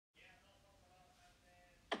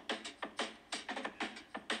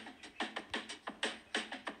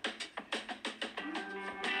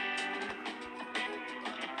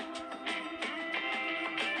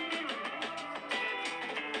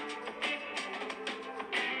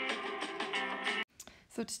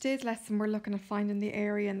So today's lesson we're looking at finding the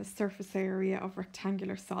area and the surface area of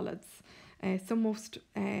rectangular solids, so most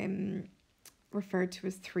referred to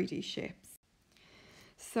as 3D shapes.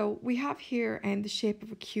 So we have here the shape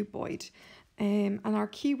of a cuboid, and our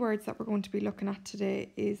keywords that we're going to be looking at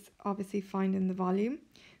today is obviously finding the volume,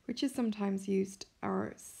 which is sometimes used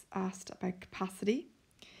or asked about capacity.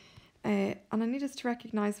 And I need us to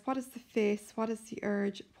recognise what is the face, what is the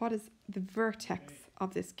edge, what is the vertex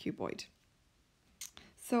of this cuboid.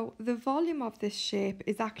 So the volume of this shape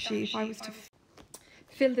is actually, if I was to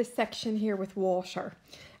fill this section here with water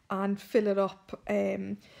and fill it up,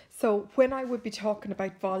 so when I would be talking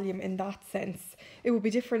about volume in that sense, it would be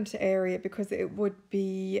different to area because it would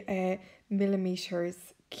be millimeters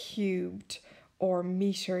cubed or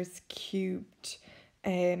meters cubed,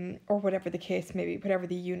 or whatever the case may be, whatever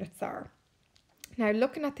the units are. Now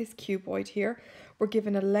looking at this cuboid here, we're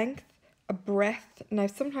given a length, a breadth. Now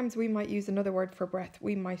sometimes we might use another word for breadth.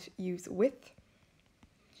 We might use width,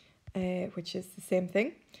 which is the same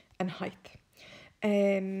thing, and height.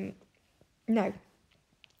 Now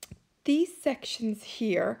these sections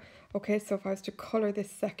here, okay, so if I was to colour this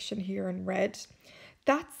section here in red,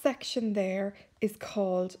 that section there is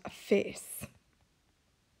called a face.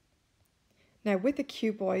 Now with a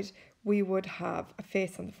cuboid we would have a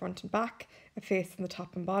face on the front and back, a face on the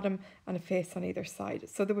top and bottom, and a face on either side.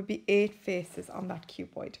 So there would be 8 faces on that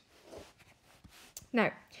cuboid.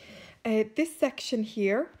 Now, this section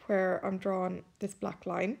here, where I'm drawing this black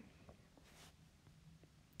line,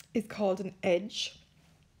 is called an edge.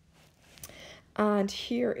 And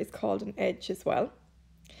here is called an edge as well.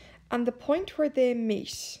 And the point where they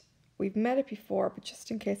meet, we've met it before, but just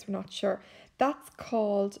in case we're not sure, that's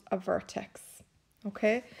called a vertex.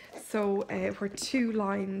 Okay, so where 2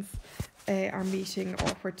 lines are meeting, or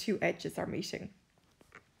where 2 edges are meeting.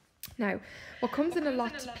 Now, what comes in a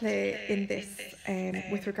lot to play in this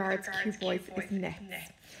with regards to cuboids is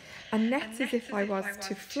nets. And nets is if I was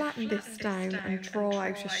to flatten this down and draw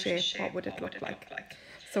out a shape, what would it look like?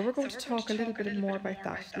 So we're going to talk a little bit more about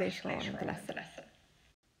that later on in the lesson.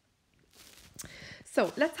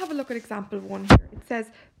 So let's have a look at example 1 here. It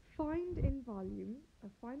says, find the volume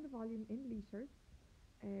in litres,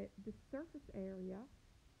 the surface area,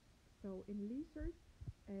 so in litres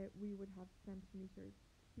we would have centimetres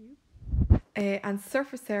cubed, and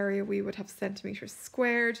surface area we would have centimetres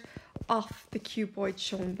squared off the cuboid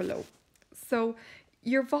shown below. So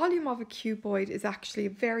your volume of a cuboid is actually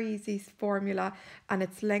a very easy formula, and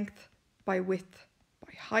it's length by width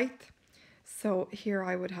by height. So here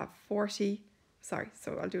I would have 40, so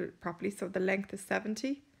I'll do it properly. So the length is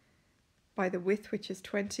 70 by the width, which is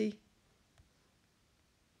 20,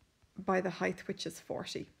 by the height, which is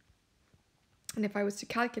 40. And if I was to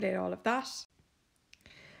calculate all of that,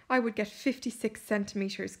 I would get 56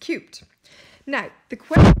 centimetres cubed. Now, the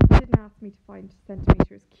question didn't ask me to find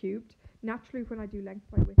centimetres cubed. Naturally, when I do length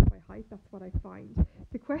by width by height, that's what I find.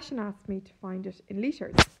 The question asked me to find it in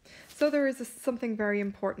litres. So there is something very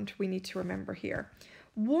important we need to remember here.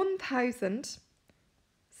 1000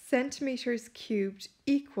 centimetres cubed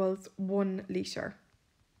equals 1 litre.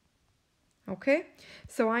 Okay,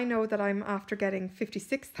 so I know that I'm after getting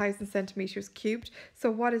 56,000 centimetres cubed. So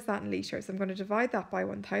what is that in litres? I'm going to divide that by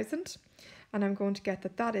 1000, and I'm going to get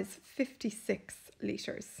that that is 56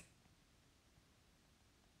 litres.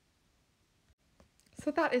 So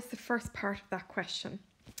that is the first part of that question.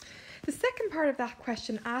 The second part of that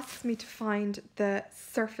question asks me to find the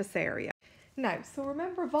surface area. Now, so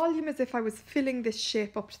remember, volume is if I was filling this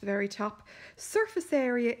shape up to the very top. Surface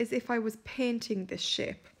area is if I was painting this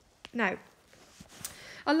shape. Now,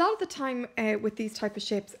 a lot of the time with these type of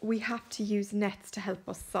shapes, we have to use nets to help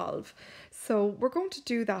us solve. So we're going to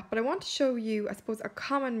do that, but I want to show you, I suppose, a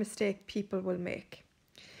common mistake people will make.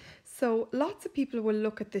 So lots of people will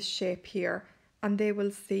look at this shape here and they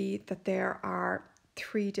will see that there are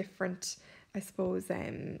 3 different, I suppose,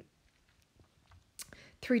 3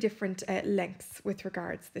 different lengths with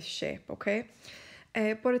regards to this shape, okay?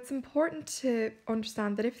 But it's important to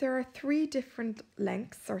understand that if there are 3 different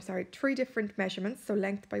lengths, 3 different measurements, so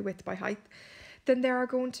length by width by height, then there are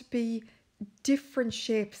going to be different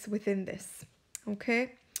shapes within this,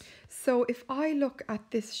 okay? So if I look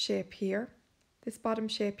at this shape here, this bottom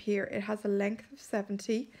shape here, it has a length of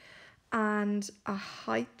 70 and a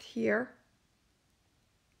height here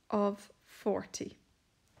of 40,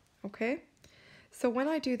 okay? So when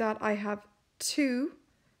I do that, I have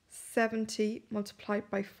 270 multiplied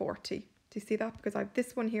by 40. Do you see that? Because I have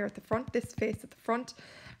this one here at the front, this face at the front,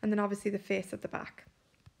 and then obviously the face at the back.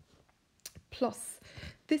 Plus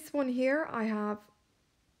this one here, I have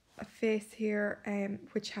a face here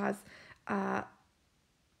which has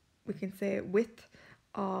we can say width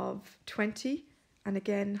of 20 and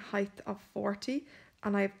again height of 40,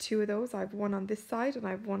 and I have two of those. I have one on this side and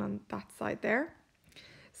I have one on that side there.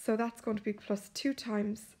 So that's going to be plus 2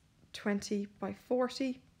 times 20 by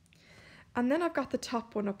 40. And then I've got the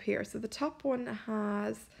top one up here. So the top one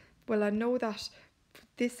has, well, I know that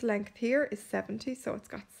this length here is 70, so it's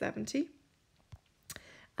got 70.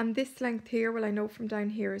 And this length here, well, I know from down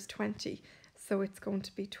here is 20, so it's going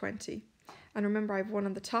to be 20. And remember, I have one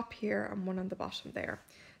on the top here and one on the bottom there.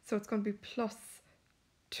 So it's going to be plus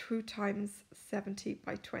 2 times 70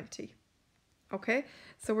 by 20. Okay,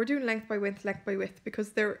 so we're doing length by width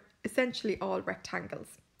because they're essentially all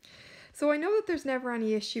rectangles. So I know that there's never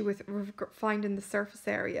any issue with finding the surface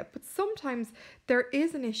area, but sometimes there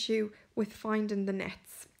is an issue with finding the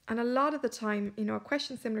nets. And a lot of the time, you know, a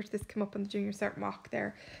question similar to this came up on the Junior Cert mock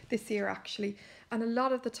there this year actually. And a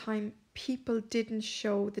lot of the time people didn't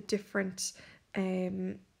show the different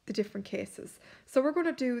cases. So we're going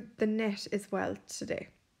to do the net as well today.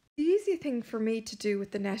 The easy thing for me to do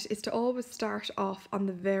with the net is to always start off on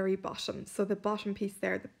the very bottom. So the bottom piece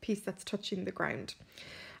there, the piece that's touching the ground.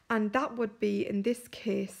 And that would be, in this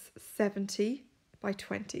case, 70 by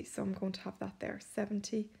 20. So I'm going to have that there,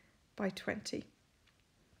 70 by 20.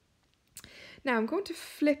 Now I'm going to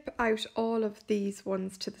flip out all of these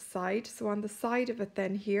ones to the side. So on the side of it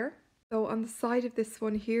then here, so on the side of this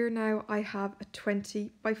one here now, I have a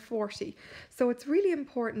 20 by 40. So it's really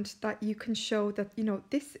important that you can show that, you know,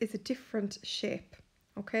 this is a different shape,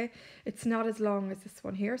 okay? It's not as long as this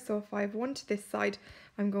one here. So if I have one to this side,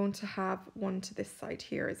 I'm going to have one to this side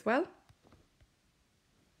here as well.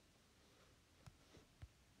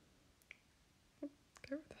 Get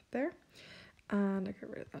rid of that there. And I get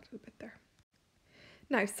rid of that little bit there.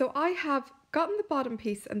 Now, so I have gotten the bottom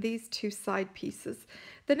piece and these two side pieces.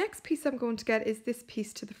 The next piece I'm going to get is this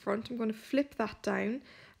piece to the front. I'm going to flip that down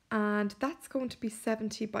and that's going to be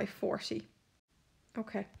 70 by 40.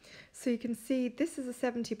 Okay, so you can see this is a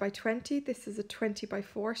 70 by 20, this is a 20 by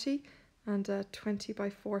 40 and a 20 by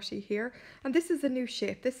 40 here. And this is a new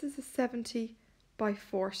shape. This is a 70 by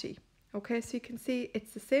 40. Okay, so you can see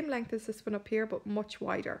it's the same length as this one up here, but much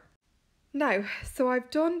wider. Now, so I've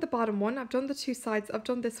done the bottom one, I've done the two sides, I've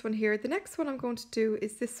done this one here. The next one I'm going to do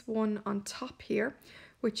is this one on top here,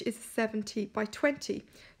 which is 70 by 20.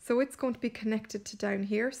 So it's going to be connected to down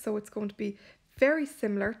here. So it's going to be very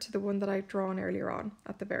similar to the one that I've drawn earlier on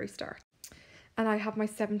at the very start. And I have my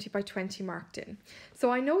 70 by 20 marked in.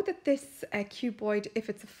 So I know that this cuboid, if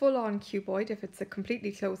it's a full-on cuboid, if it's a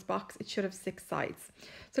completely closed box, it should have 6 sides.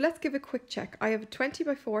 So let's give a quick check. I have a 20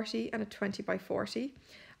 by 40 and a 20 by 40.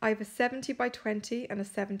 I have a 70 by 20 and a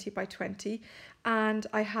 70 by 20, and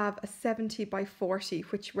I have a 70 by 40,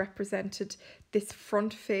 which represented this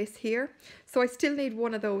front face here. So I still need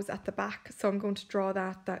one of those at the back, so I'm going to draw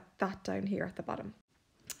that down here at the bottom.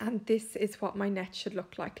 And this is what my net should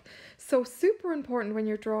look like. So super important when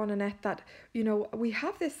you're drawing a net that, you know, we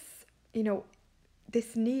have this, you know,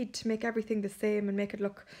 this need to make everything the same and make it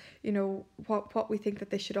look, you know, what we think that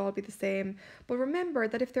they should all be the same. But remember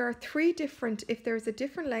that if there are if there's a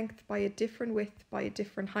different length by a different width by a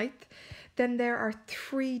different height, then there are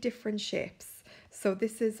 3 different shapes. So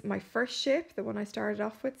this is my first shape, the one I started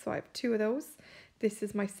off with. So I have 2 of those. This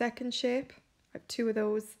is my second shape. I have 2 of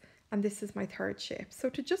those. And this is my third shape. So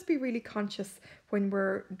to just be really conscious when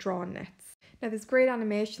we're drawing nets. Now there's great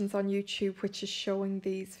animations on YouTube which is showing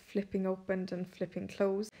these flipping open and flipping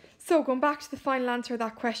closed. So going back to the final answer of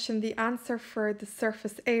that question, the answer for the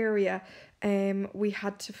surface area, we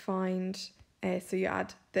had to find, so you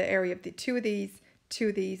add the area of the 2 of these, 2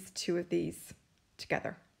 of these, 2 of these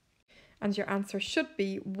together. And your answer should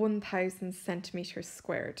be 1000 centimeters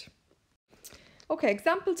squared. Okay,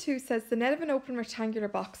 example 2 says the net of an open rectangular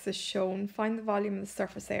box is shown. Find the volume of the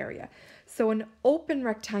surface area. So an open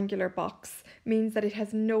rectangular box means that it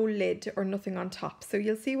has no lid or nothing on top. So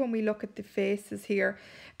you'll see when we look at the faces here,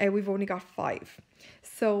 we've only got 5.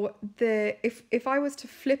 So if I was to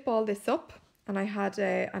flip all this up and I had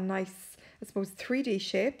a nice, I suppose, 3D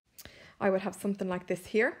shape, I would have something like this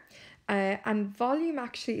here. And volume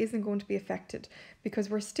actually isn't going to be affected because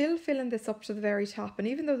we're still filling this up to the very top, and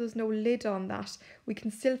even though there's no lid on that, we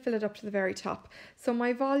can still fill it up to the very top. So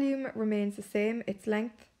my volume remains the same. It's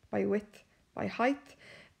length by width by height.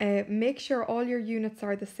 Make sure all your units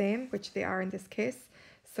are the same, which they are in this case.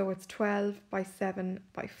 So it's 12 by 7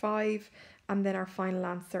 by 5, and then our final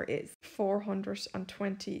answer is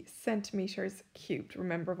 420 centimeters cubed.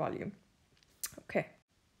 Remember volume. Okay.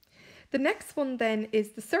 The next one then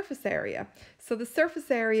is the surface area. So the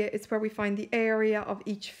surface area is where we find the area of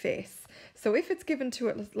each face. So if it's given to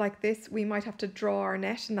it like this, we might have to draw our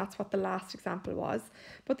net, and that's what the last example was.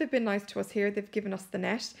 But they've been nice to us here. They've given us the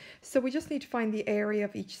net. So we just need to find the area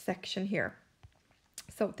of each section here.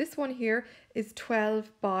 So this one here is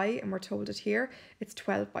 12 by, and we're told it here, it's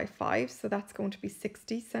 12 by 5. So that's going to be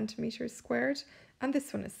 60 centimeters squared. And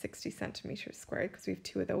this one is 60 centimeters squared because we have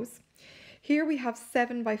 2 of those. Here we have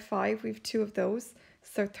 7 by 5, we have 2 of those.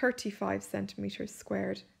 So 35 centimeters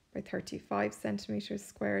squared by 35 centimeters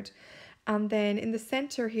squared. And then in the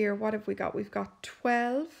center here, what have we got? We've got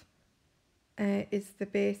 12 is the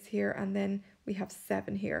base here, and then we have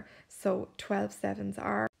 7 here. So 12 sevens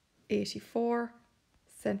are 84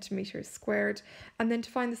 centimeters squared. And then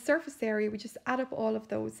to find the surface area, we just add up all of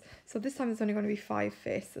those. So this time there's only going to be 5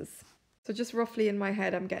 faces. So just roughly in my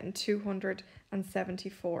head, I'm getting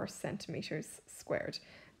 274 centimeters squared.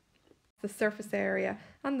 The surface area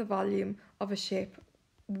and the volume of a shape,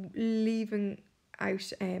 leaving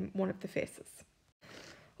out one of the faces.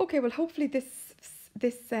 Okay, well hopefully this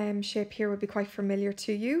shape here will be quite familiar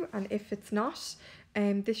to you, and if it's not,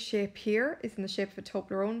 this shape here is in the shape of a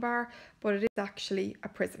Toblerone bar, but it is actually a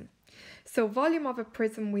prism. So volume of a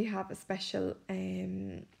prism, we have a special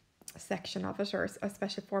section of it, or a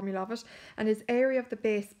special formula of it, and is area of the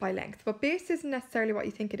base by length. But base isn't necessarily what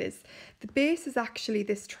you think it is. The base is actually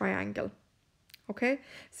this triangle. Okay,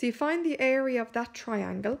 so you find the area of that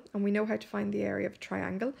triangle, and we know how to find the area of a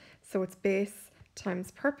triangle. So it's base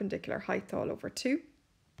times perpendicular height all over 2.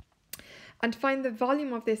 And to find the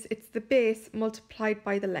volume of this, it's the base multiplied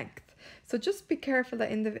by the length. So just be careful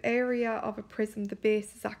that in the area of a prism, the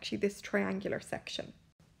base is actually this triangular section.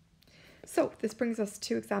 So this brings us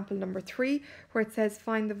to example number 3, where it says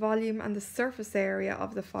find the volume and the surface area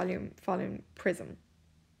of the following prism.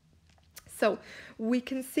 So we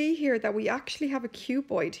can see here that we actually have a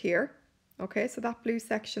cuboid here. Okay, so that blue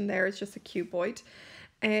section there is just a cuboid.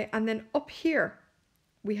 And then up here,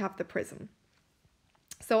 we have the prism.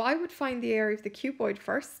 So I would find the area of the cuboid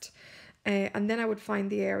first, and then I would find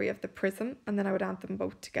the area of the prism, and then I would add them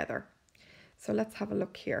both together. So let's have a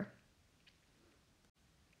look here.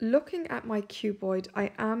 Looking at my cuboid,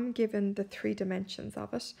 I am given the 3 dimensions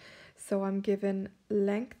of it. So I'm given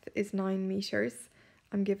length is 9 meters.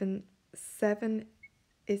 I'm given 7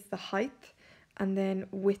 is the height, and then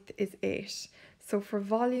width is 8. So for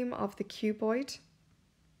volume of the cuboid,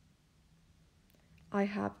 I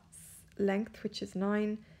have length, which is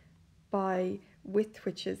 9, by width,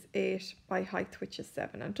 which is 8, by height, which is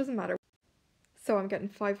 7. And it doesn't matter. So I'm getting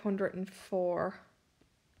 504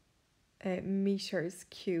 meters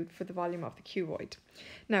cubed for the volume of the cuboid.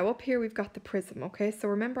 Now up here we've got the prism. Okay, so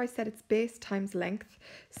remember I said it's base times length,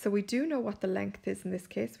 so we do know what the length is in this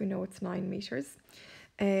case. We know it's 9 meters,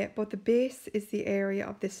 but the base is the area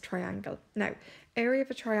of this triangle. Now area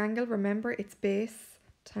of a triangle, remember it's base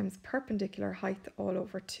times perpendicular height all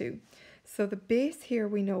over 2. So the base here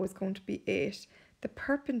we know is going to be 8. The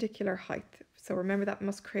perpendicular height, so remember that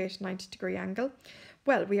must create a 90-degree angle.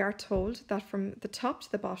 Well, we are told that from the top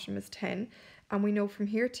to the bottom is 10, and we know from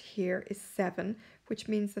here to here is 7, which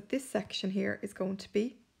means that this section here is going to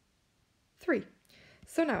be 3.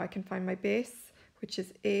 So now I can find my base, which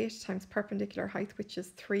is 8 times perpendicular height, which is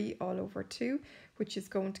 3 all over 2, which is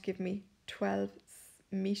going to give me 12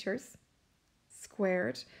 meters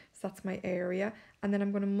squared. So that's my area, and then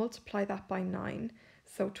I'm going to multiply that by 9.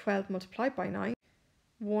 So 12 multiplied by 9,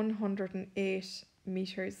 108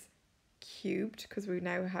 meters cubed, because we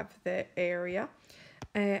now have the area,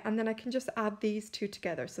 and then I can just add these 2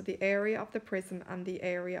 together, so the area of the prism and the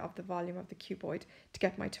area of the volume of the cuboid, to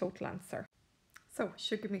get my total answer. So it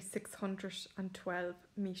should give me 612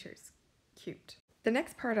 meters cubed. The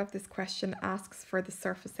next part of this question asks for the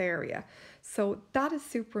surface area, so that is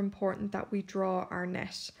super important that we draw our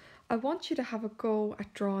net. I want you to have a go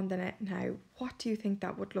at drawing the net now. What do you think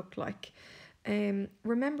that would look like?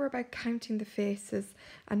 Remember about counting the faces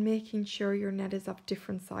and making sure your net is of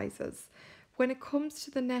different sizes. When it comes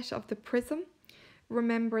to the net of the prism,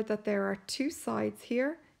 remember that there are 2 sides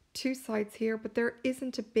here, 2 sides here, but there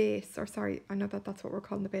isn't a base, or sorry, I know that that's what we're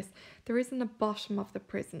calling the base. There isn't a bottom of the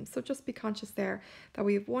prism. So just be conscious there that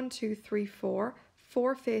we have 1, 2, 3, 4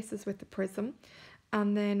 faces with the prism,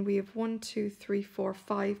 and then we have 1, 2, 3, 4,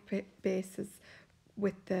 5 bases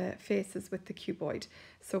with the faces with the cuboid.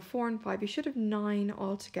 So 4 and 5, you should have 9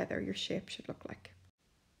 altogether, your shape should look like.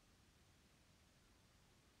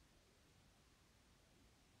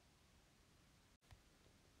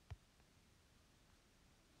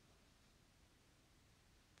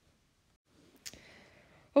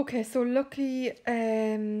 Okay, so lucky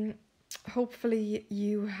hopefully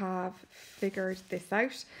you have figured this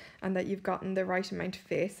out and that you've gotten the right amount of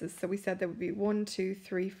faces. So we said there would be 1, 2,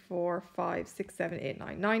 3, 4, 5, 6, 7, 8,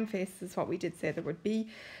 9. 9 faces is what we did say there would be.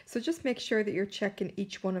 So just make sure that you're checking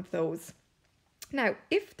each one of those. Now,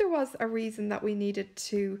 if there was a reason that we needed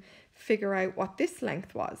to figure out what this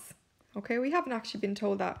length was, okay, we haven't actually been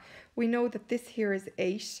told that. We know that this here is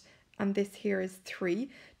 8 and this here is 3.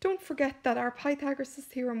 Don't forget that our Pythagoras'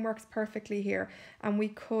 theorem works perfectly here, and we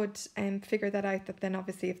could figure that out, that then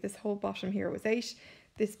obviously if this whole bottom here was 8,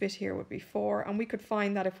 this bit here would be 4, and we could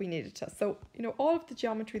find that if we needed to. So, you know, all of the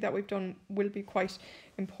geometry that we've done will be quite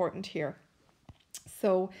important here.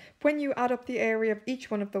 So when you add up the area of each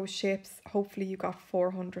one of those shapes, hopefully you got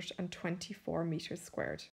 424 meters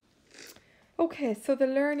squared. Okay, so the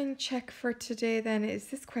learning check for today then is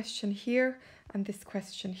this question here and this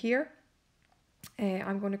question here.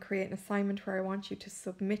 I'm going to create an assignment where I want you to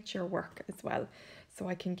submit your work as well, so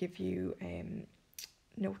I can give you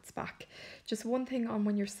notes back. Just one thing on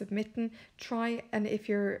when you're submitting, try, and if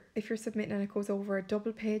you're submitting and it goes over a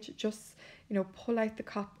double page, just, you know, pull out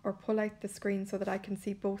the screen so that I can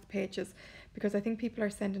see both pages, because I think people are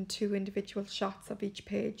sending 2 individual shots of each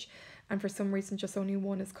page, and for some reason just only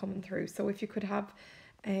one is coming through. So if you could have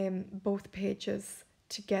both pages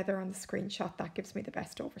together on the screenshot, that gives me the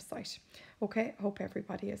best oversight. Okay, hope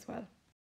everybody as well.